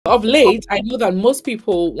Of late, I know that most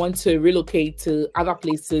people want to relocate to other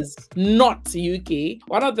places, not UK.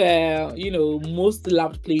 One of the, most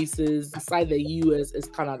loved places aside the US is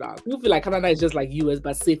Canada. You feel like Canada is just like US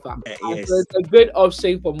but safer. Yes. So it's a good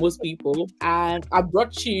option for most people. And I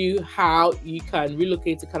brought you how you can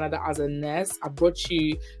relocate to Canada as a nurse. I brought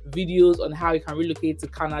you videos on how you can relocate to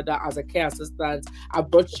Canada as a care assistant. I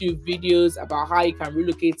brought you videos about how you can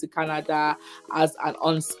relocate to Canada as an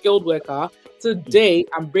unskilled worker. Today,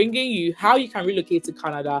 I'm bringing you how you can relocate to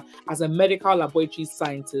Canada as a medical laboratory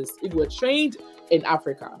scientist if you were trained in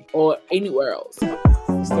Africa or anywhere else.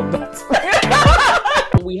 Stop that.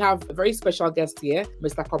 We have a very special guest here,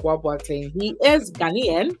 Mr. Kwaboa Boateng. He is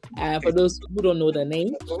Ghanaian, for those who don't know the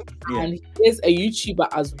name, and he is a YouTuber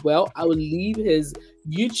as well. I will leave his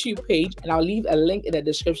YouTube page and I'll leave a link in the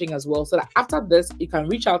description as well, so that after this you can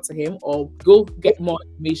reach out to him or go get more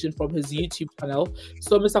information from his YouTube channel.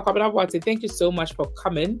 So Mr. Kwaboa Boateng, thank you so much for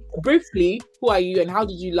coming. Briefly, who are you and how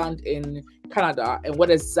did you land in Canada and what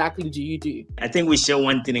exactly do you do? I think we share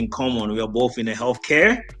one thing in common. We are both in the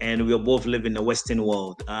healthcare and we are both live in the Western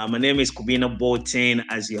world. My name is Kwaboa Boateng,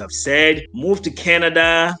 as you have said. Moved to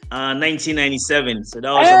Canada 1997. So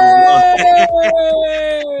that was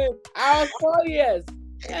I was 4 years.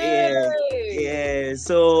 Yeah.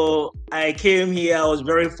 So I came here. I was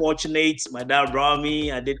very fortunate. My dad brought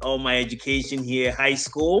me. I did all my education here, high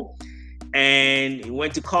school. And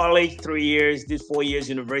went to college 3 years, did 4 years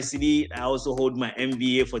university. I also hold my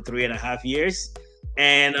MBA for 3.5 years.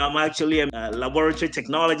 And I'm actually a laboratory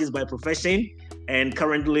technologist by profession. And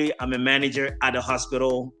currently I'm a manager at a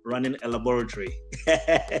hospital running a laboratory.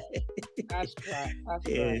 That's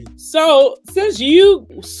right. So since you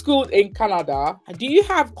schooled in Canada, do you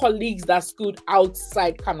have colleagues that schooled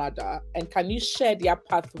outside Canada? And can you share their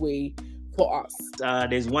pathway for us?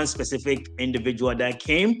 There's one specific individual that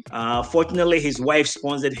came. Fortunately, his wife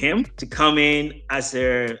sponsored him to come in as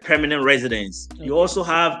a permanent residence. Okay. You also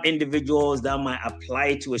have individuals that might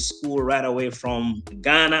apply to a school right away from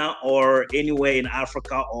Ghana or anywhere in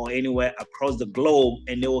Africa or anywhere across the globe,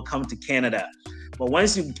 and they will come to Canada. But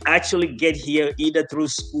once you actually get here, either through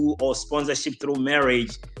school or sponsorship through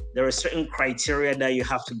marriage, there are certain criteria that you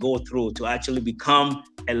have to go through to actually become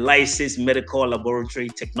a licensed medical laboratory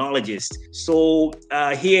technologist. So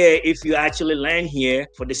here, if you actually land here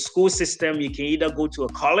for the school system, you can either go to a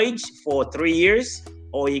college for 3 years,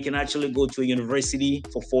 or you can actually go to a university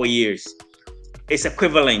for 4 years. It's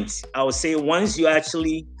equivalent. I would say once you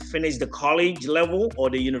actually finish the college level or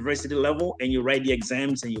the university level and you write the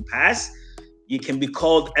exams and you pass, you can be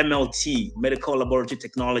called MLT, Medical Laboratory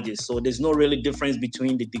Technologist. So there's no really difference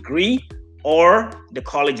between the degree or the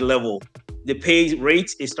college level. The pay rate,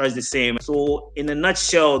 it starts the same. So in a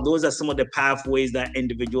nutshell, those are some of the pathways that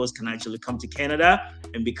individuals can actually come to Canada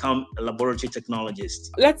and become a laboratory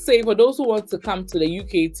technologist. Let's say for those who want to come to the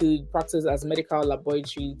UK to practice as medical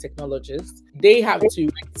laboratory technologists, they have to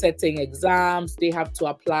write certain exams, they have to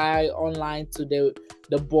apply online to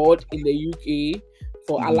the board in the UK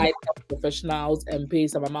for allied health professionals and pay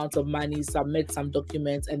some amount of money, submit some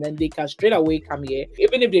documents, and then they can straight away come here.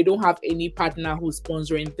 Even if they don't have any partner who's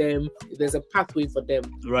sponsoring them, there's a pathway for them.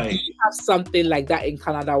 Right. Do you have something like that in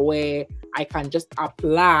Canada where I can just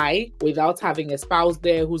apply without having a spouse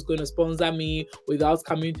there who's going to sponsor me, without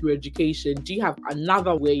coming through education? Do you have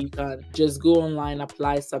another way you can just go online,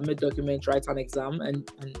 apply, submit documents, write an exam, and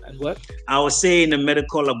work? I would say in the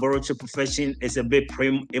medical laboratory profession, it's a bit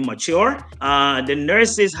immature. The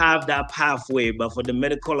nurses have that pathway, but for the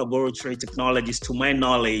medical laboratory technologists, to my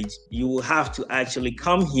knowledge, you will have to actually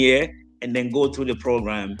come here and then go through the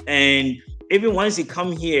program. And even once you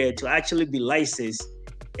come here to actually be licensed,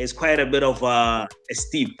 it's quite a bit of a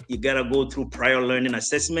steep. You gotta go through prior learning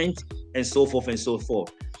assessment and so forth and so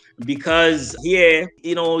forth. Because here,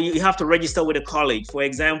 you have to register with a college. For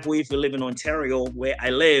example, if you live in Ontario, where I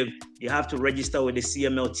live, you have to register with the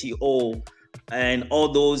CMLTO and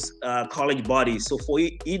all those college bodies. So for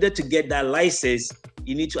either to get that license,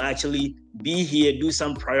 you need to actually be here, do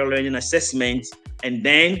some prior learning assessment, and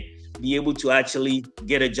then be able to actually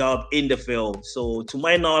get a job in the field. So to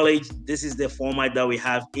my knowledge, this is the format that we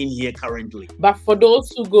have in here currently. But for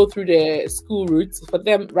those who go through the school route, for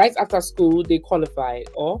them, right after school, they qualify,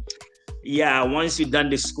 or? Yeah, once you've done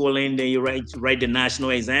the schooling, then you write the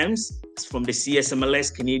national exams. It's from the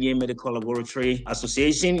CSMLS, Canadian Medical Laboratory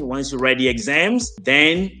Association. Once you write the exams,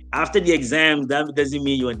 then after the exam, that doesn't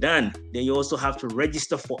mean you're done. Then you also have to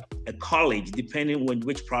register for a college, depending on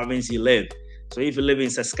which province you live. So if you live in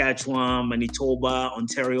Saskatchewan, Manitoba,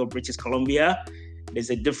 Ontario, British Columbia, there's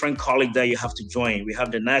a different college that you have to join. We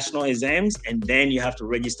have the national exams, and then you have to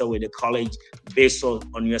register with the college based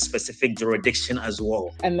on your specific jurisdiction as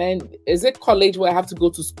well. And then is it college where I have to go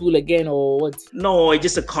to school again, or what? No, it's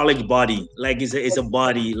just a college body. Like it's a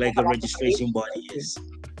body, like a registration body is.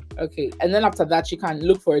 Okay. And then after that, you can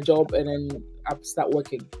look for a job and then start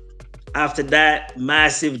working. After that,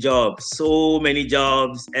 massive jobs. So many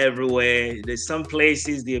jobs everywhere. There's some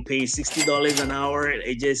places they pay $60 an hour.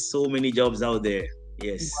 It's just so many jobs out there.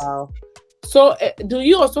 Yes. Wow. So do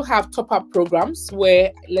you also have top-up programs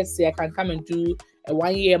where, let's say, I can come and do a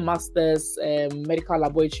 1-year master's medical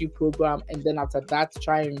laboratory program, and then after that,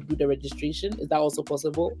 try and do the registration? Is that also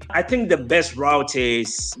possible? I think the best route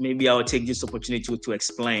is, maybe I'll take this opportunity to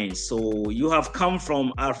explain. So you have come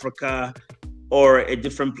from Africa or a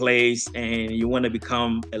different place and you want to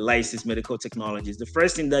become a licensed medical technologist. The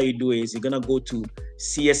first thing that you do is you're going to go to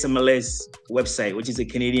CSMLS website, which is a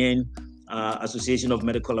Canadian Association of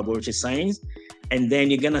Medical Laboratory Science. And then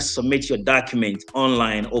you're going to submit your document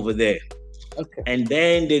online over there. Okay. And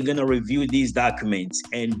then they're going to review these documents.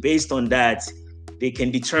 And based on that, they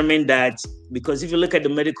can determine that, because if you look at the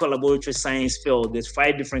medical laboratory science field, there's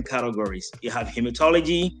 5 different categories. You have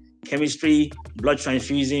hematology, chemistry, blood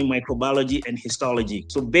transfusion, microbiology, and histology.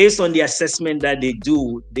 So based on the assessment that they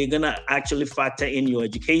do, they're going to actually factor in your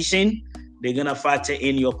education. They're going to factor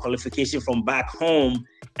in your qualification from back home.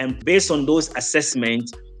 And based on those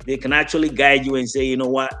assessments, they can actually guide you and say, you know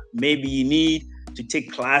what, maybe you need to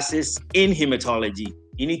take classes in hematology.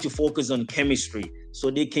 You need to focus on chemistry.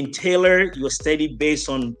 So they can tailor your study based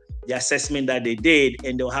on the assessment that they did,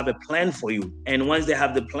 and they'll have a plan for you. And once they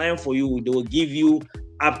have the plan for you, they will give you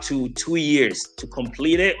up to 2 years to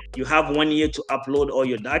complete it. You have 1 year to upload all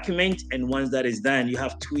your documents. And once that is done, you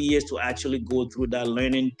have 2 years to actually go through that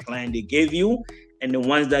learning plan they gave you. And then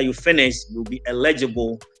once that you finish, you'll be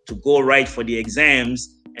eligible to go right for the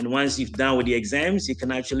exams. And once you've done with the exams, you can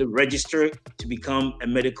actually register to become a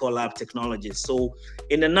medical lab technologist. So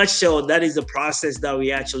in a nutshell, that is the process that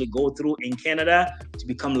we actually go through in Canada to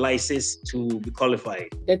become licensed to be qualified.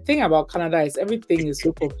 The thing about Canada is everything is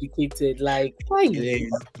so complicated. Like, why?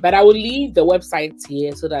 But I will leave the website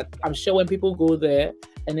here so that I'm sure when people go there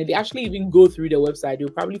and then they actually even go through the website,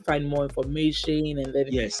 you'll probably find more information. And then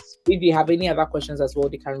if they have any other questions as well,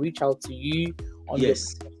 they can reach out to you on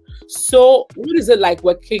this. So what is it like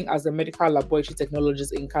working as a medical laboratory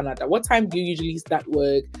technologist in Canada? What time do you usually start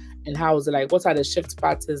work, and how is it like? What are the shift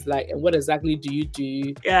patterns like, and what exactly do you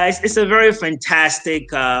do? Yeah, it's a very fantastic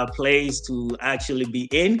place to actually be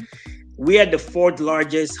in. We are the 4th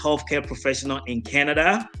largest healthcare professional in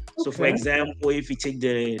Canada. Okay. So for example, if you take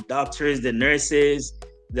the doctors, the nurses,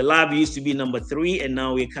 the lab used to be number 3, and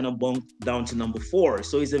now we're kind of bumped down to number 4.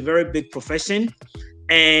 So it's a very big profession.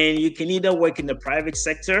 And you can either work in the private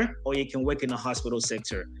sector or you can work in the hospital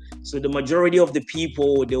sector. So the majority of the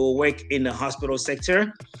people, they will work in the hospital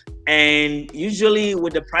sector. And usually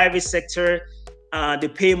with the private sector,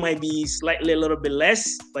 the pay might be slightly a little bit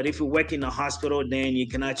less. But if you work in a hospital, then you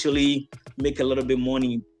can actually make a little bit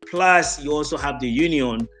money. Plus, you also have the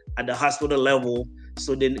union at the hospital level.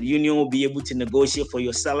 So the union will be able to negotiate for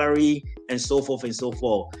your salary and so forth and so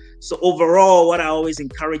forth. So overall, what I always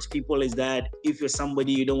encourage people is that if you're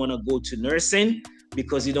somebody you don't want to go to nursing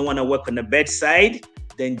because you don't want to work on the bedside,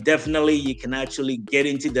 then definitely you can actually get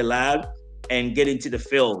into the lab and get into the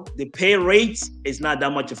field. The pay rate is not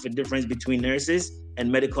that much of a difference between nurses and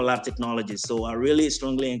medical lab technologists. So I really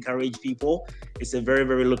strongly encourage people. It's a very,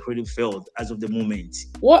 very lucrative field as of the moment.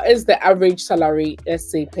 What is the average salary, let's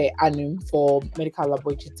say, per annum for medical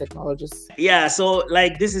laboratory technologists? Yeah, so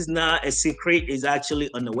like this is not a secret. It's actually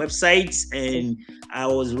on the website. And I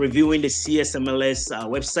was reviewing the CSMLS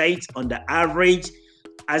website. On the average,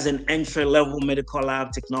 as an entry-level medical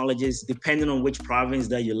lab technologist, depending on which province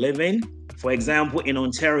that you live in. For example, in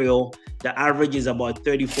Ontario, the average is about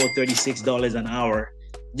 $34, $36 an hour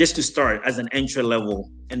just to start as an entry level.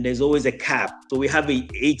 And there's always a cap. So we have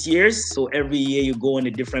 8 years. So every year you go on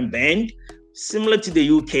a different band, similar to the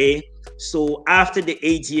UK. So after the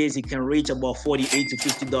 8 years, you can reach about $48 to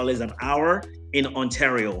 $50 an hour in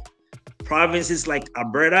Ontario. Provinces like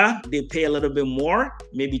Alberta, they pay a little bit more,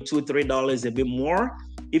 maybe $2, $3 a bit more.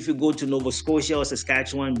 If you go to Nova Scotia or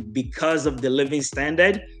Saskatchewan, because of the living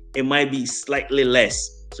standard, it might be slightly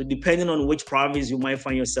less. So depending on which province you might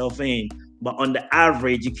find yourself in, but on the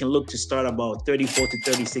average, you can look to start about $34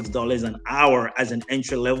 to $36 an hour as an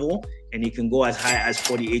entry level, and you can go as high as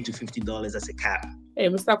 $48 to $50 as a cap. Hey,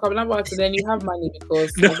 Mr. Kwabena, then you have money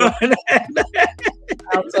because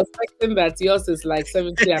I'm suspecting that yours is like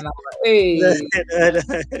 70 an hour. Hey,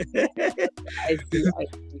 I see.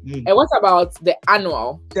 And what about the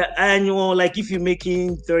annual? The annual, like if you're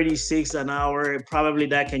making 36 an hour, probably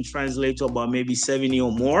that can translate to about maybe 70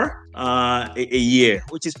 or more a year,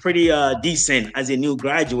 which is pretty decent as a new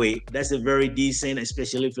graduate. That's a very decent,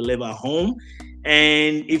 especially if you live at home.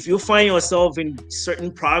 And if you find yourself in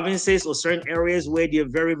certain provinces or certain areas where they're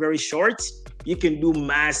very, very short, you can do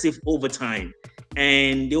massive overtime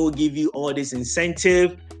and they will give you all this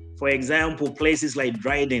incentive. For example, places like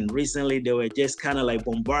Dryden, recently they were just kind of like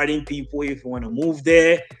bombarding people if you want to move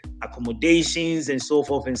there, accommodations and so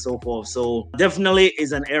forth and so forth. So definitely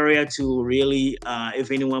is an area to really,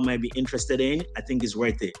 if anyone might be interested in, I think it's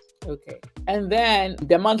worth it. Okay. And then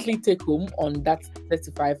the monthly take home on that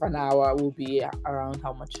 35 an hour will be around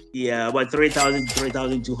how much? Yeah, about 3,000 to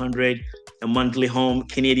 3,200 a monthly home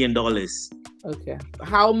Canadian dollars. Okay.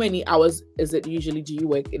 How many hours is it usually do you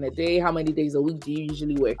work in a day? How many days a week do you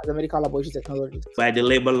usually work as a medical laboratory technologist? By the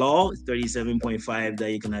labor law, it's 37.5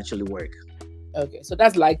 that you can actually work. Okay. So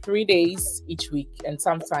that's like 3 days each week and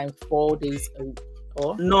sometimes 4 days a week.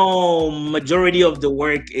 Or? No, majority of the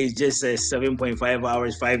work is just 7.5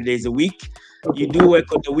 hours, 5 days a week. Okay. You do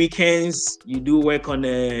work on the weekends, you do work on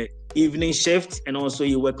the evening shift, and also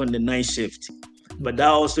you work on the night shift. But that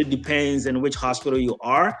also depends on which hospital you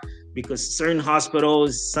are, because certain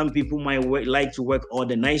hospitals, some people might like to work all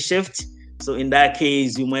the night shift. So in that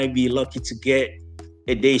case, you might be lucky to get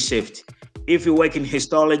a day shift. If you work in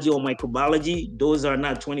histology or microbiology, those are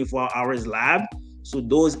not 24 hours lab. So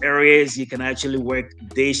those areas you can actually work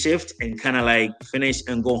day shift and kind of like finish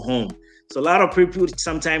and go home. So a lot of people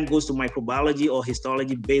sometimes goes to microbiology or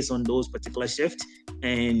histology based on those particular shifts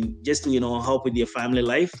and just to, help with their family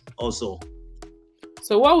life also.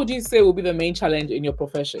 So what would you say will be the main challenge in your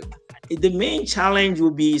profession? The main challenge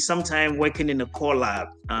will be sometime working in a core lab.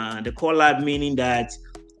 The core lab meaning that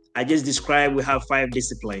I just described we have 5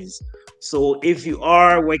 disciplines. So if you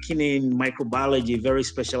are working in microbiology, very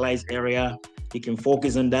specialized area, you can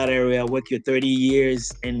focus on that area, work your 30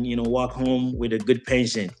 years and, walk home with a good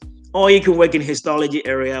pension. Or you can work in histology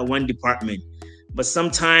area, one department. But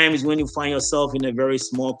sometimes when you find yourself in a very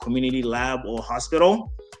small community lab or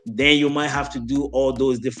hospital, then you might have to do all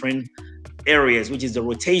those different areas, which is the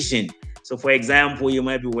rotation. So for example, you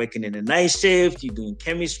might be working in a night shift, you're doing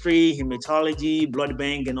chemistry, hematology, blood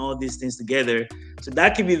bank, and all these things together. So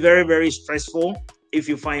that can be very, very stressful if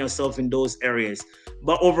you find yourself in those areas.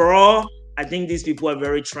 But overall, I think these people are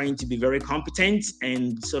very trained to be very competent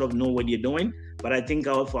and sort of know what you're doing. But I think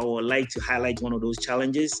if I would like to highlight one of those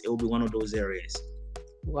challenges, it will be one of those areas.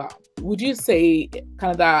 Wow. Would you say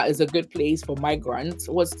Canada is a good place for migrants?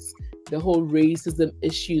 What's the whole racism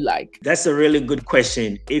issue like? That's a really good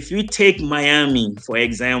question. If you take Miami, for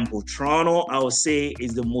example, Toronto, I would say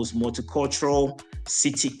is the most multicultural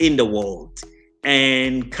city in the world.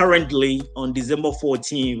 And currently on December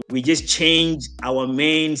 14th, we just changed our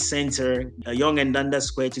main center, Yonge and Dundas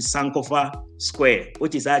Square, to Sankofa Square,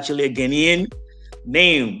 which is actually a Ghanaian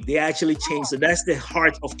name. They actually changed. So that's the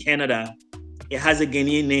heart of Canada. It has a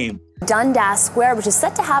Ghanaian name. Dundas Square, which is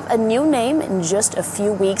set to have a new name in just a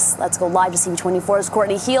few weeks. Let's go live to CV24's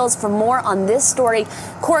Courtney Heels for more on this story.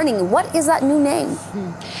 Courtney, what is that new name?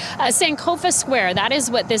 Sankofa Square, that is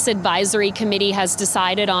what this advisory committee has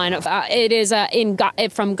decided on. It is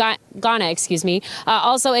from Ghana,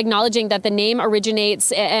 also acknowledging that the name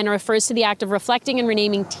originates and refers to the act of reflecting and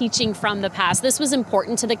renaming teaching from the past. This was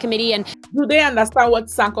important to the committee. And do they understand what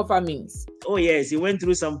Sankofa means? Oh, yes. He went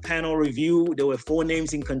through some panel review. There were 4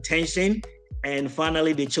 names in contention, and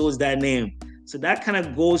finally they chose that name. So that kind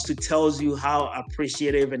of goes to tells you how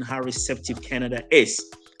appreciative and how receptive Canada is.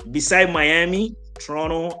 Beside Miami,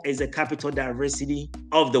 Toronto is the capital diversity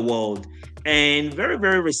of the world, and very,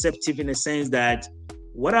 very receptive in the sense that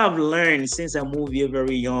what I've learned since I moved here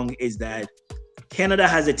very young is that Canada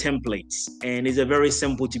has a template, and it's a very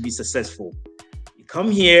simple to be successful. You come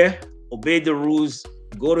here, obey the rules,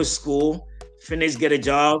 go to school, finish, get a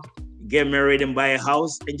job, get married and buy a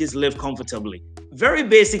house, and just live comfortably. Very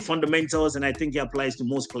basic fundamentals, and I think it applies to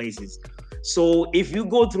most places. So if you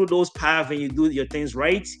go through those paths and you do your things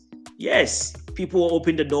right, yes, people will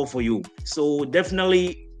open the door for you. So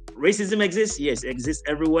definitely racism exists. Yes, it exists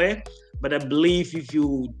everywhere. But I believe if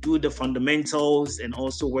you do the fundamentals and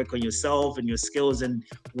also work on yourself and your skills and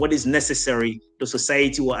what is necessary, the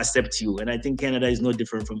society will accept you. And I think Canada is no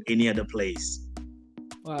different from any other place.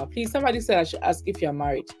 Wow, please, somebody said I should ask if you're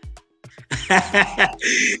married.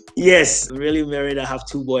 Yes, I'm really married. I have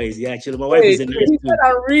 2 boys. Yeah, actually, my wife is a nurse too.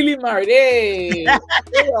 I'm really married. Hey,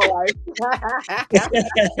 your wife.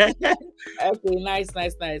 Okay, nice.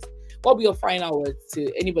 what will be your final words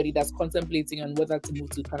to anybody that's contemplating on whether to move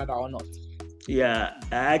to Canada or not? Yeah,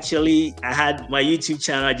 actually, I had my YouTube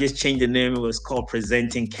channel. I just changed the name. It was called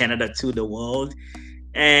Presenting Canada to the World.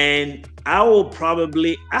 And I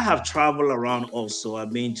have traveled around also.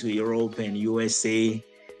 I've been to Europe and USA.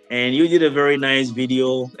 And you did a very nice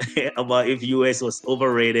video about if US was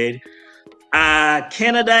overrated.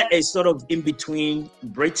 Canada is sort of in between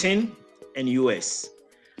Britain and US,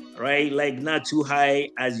 right? Like not too high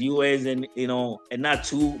as US and, and not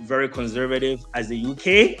too very conservative as the UK.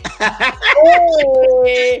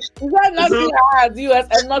 Hey, is that not too high as US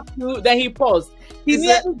and not too, then he paused. He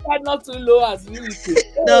nearly said not too low as UK.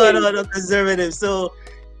 No, conservative. So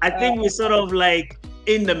I think we're sort of like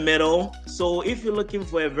in the middle. So if you're looking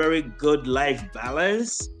for a very good life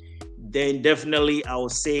balance, then definitely I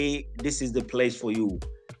would say this is the place for you.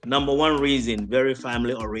 Number one reason, very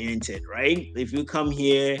family oriented, right? If you come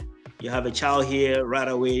here, you have a child here right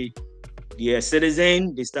away, you're a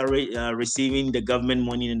citizen, they start receiving the government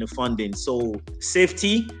money and the funding. So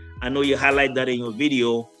safety, I know you highlight that in your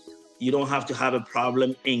video. You don't have to have a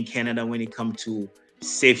problem in Canada when it comes to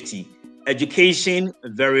safety. Education,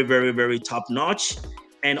 very, very, very top notch.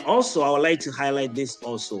 And also, I would like to highlight this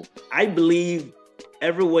also. I believe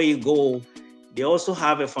everywhere you go, they also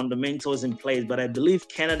have a fundamentals in place, but I believe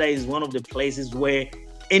Canada is one of the places where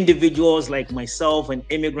individuals like myself and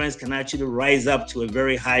immigrants can actually rise up to a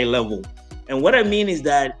very high level. And what I mean is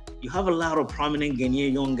that you have a lot of prominent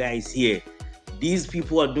Ghanaian young guys here. These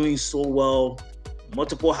people are doing so well,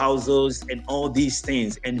 multiple houses and all these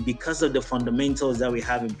things. And because of the fundamentals that we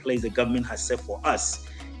have in place, the government has set for us.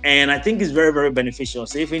 And I think it's very, very beneficial.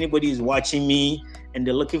 So if anybody is watching me and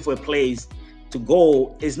they're looking for a place to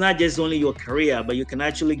go, it's not just only your career, but you can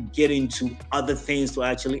actually get into other things to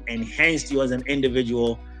actually enhance you as an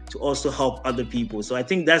individual, to also help other people. So I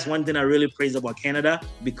think that's one thing I really praise about Canada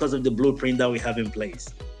because of the blueprint that we have in place.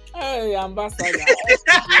 Hey, Ambassador.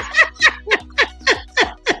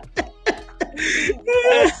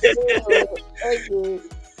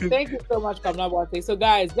 Thank you so much, Kwabena Boateng. So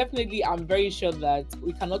guys, definitely I'm very sure that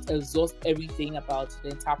we cannot exhaust everything about the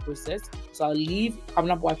entire process. So I'll leave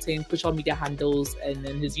Kwabena Boateng social media handles and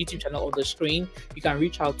then his YouTube channel on the screen. You can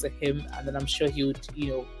reach out to him and then I'm sure he would,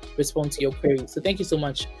 respond to your query. So thank you so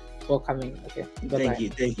much for coming. Okay. Bye-bye.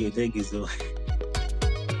 Thank you so much.